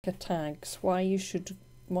tags, why you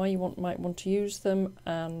might want to use them,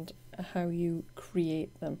 and how you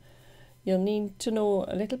create them. You'll need to know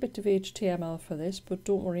a little bit of HTML for this, but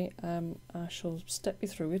don't worry, I shall step you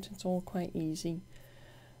through it. It's all quite easy.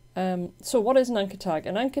 So what is an anchor tag?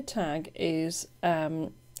 An anchor tag is a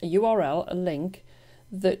URL, a link,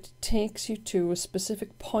 that takes you to a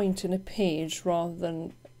specific point in a page rather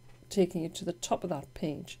than taking you to the top of that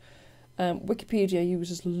page. Wikipedia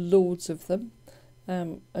uses loads of them.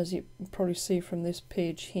 As you probably see from this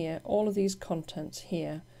page here, all of these contents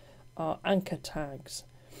here are anchor tags.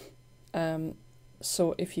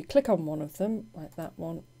 So if you click on one of them, like that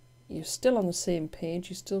one, you're still on the same page.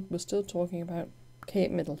 We're still talking about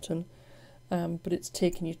Kate Middleton, but it's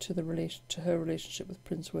taking you to her relationship with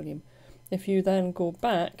Prince William. If you then go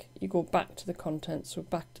back, you go back to the content, so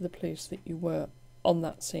back to the place that you were on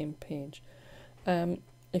that same page.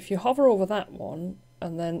 If you hover over that one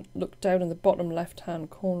and then look down in the bottom left hand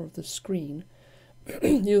corner of the screen,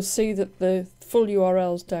 you'll see that the full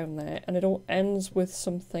URL's down there, and it all ends with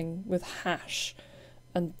something with hash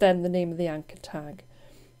and then the name of the anchor tag.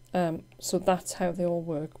 So that's how they all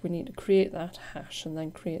work. We need to create that hash and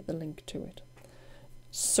then create the link to it.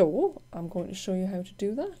 So I'm going to show you how to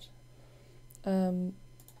do that.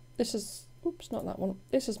 This is, oops, not that one.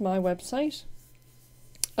 This is my website,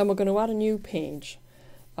 and we're going to add a new page.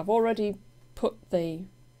 I've already put the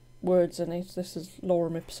words in it. This is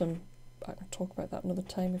Lorem Ipsum. I can talk about that another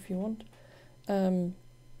time if you want. And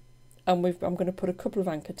I'm going to put a couple of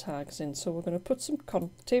anchor tags in. So we're going to put some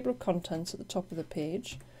table of contents at the top of the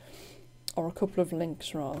page, or a couple of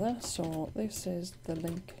links rather. So this is the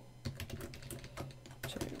link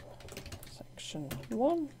to section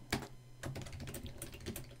 1.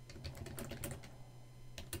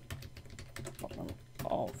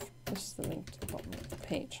 This is the link to the bottom of the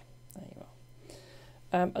page. There you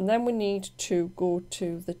are. And then we need to go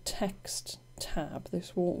to the text tab.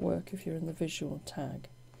 This won't work if you're in the visual tag.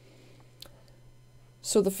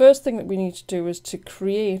 So the first thing that we need to do is to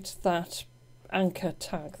create that anchor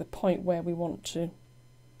tag, the point where we want to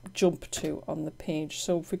jump to on the page.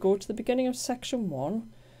 So if we go to the beginning of section 1,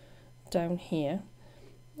 down here,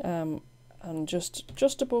 and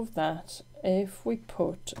just above that, if we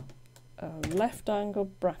put a left angle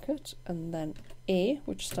bracket and then A,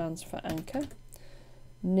 which stands for anchor,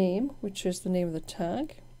 name, which is the name of the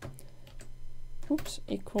tag, oops,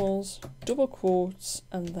 equals double quotes,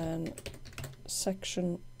 and then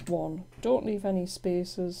section 1. Don't leave any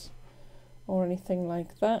spaces or anything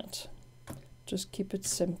like that, just keep it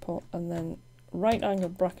simple, and then right angle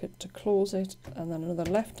bracket to close it, and then another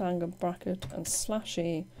left angle bracket and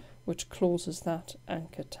 /A, which closes that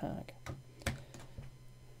anchor tag.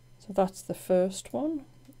 So that's the first one,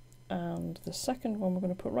 and the second one we're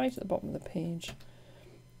going to put right at the bottom of the page,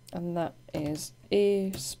 and that is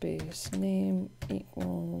A space name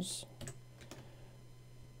equals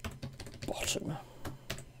bottom,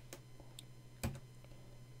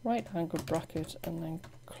 right angle bracket, and then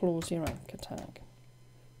close your anchor tag.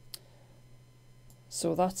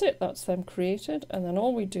 So that's it, that's them created. And then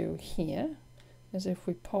all we do here is, if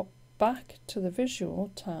we pop back to the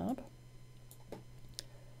visual tab,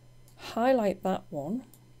 highlight that one,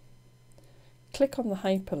 click on the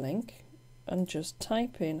hyperlink, and just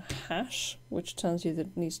type in hash, which tells you that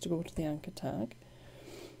it needs to go to the anchor tag.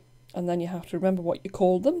 And then you have to remember what you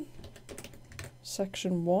called them.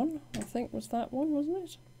 Section 1, I think was that one, wasn't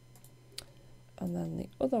it? And then the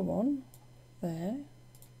other one there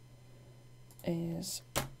is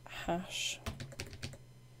hash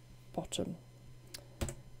bottom.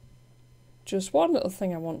 Just one little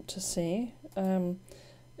thing I want to say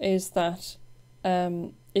is that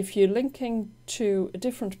if you're linking to a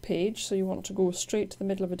different page, so you want to go straight to the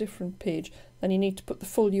middle of a different page, then you need to put the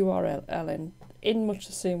full URL in much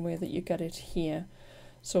the same way that you get it here.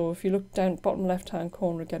 So if you look down bottom left hand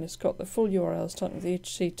corner again, it's got the full URL starting with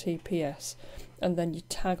HTTPS, and then you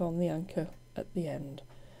tag on the anchor at the end.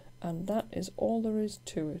 And that is all there is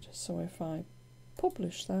to it. So if I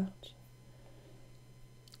publish that,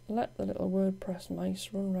 let the little WordPress mice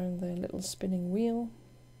run around their little spinning wheel,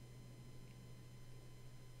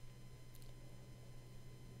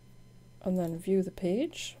 and then view the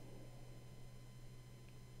page,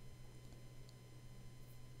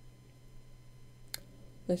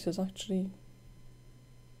 this is actually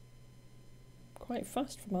quite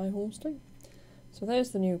fast for my hosting. So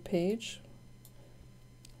there's the new page.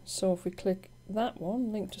 So if we click that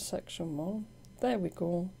one, link to section 1, there we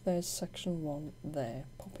go, there's section 1 there,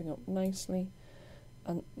 popping up nicely.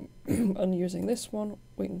 And, and using this one,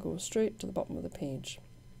 we can go straight to the bottom of the page.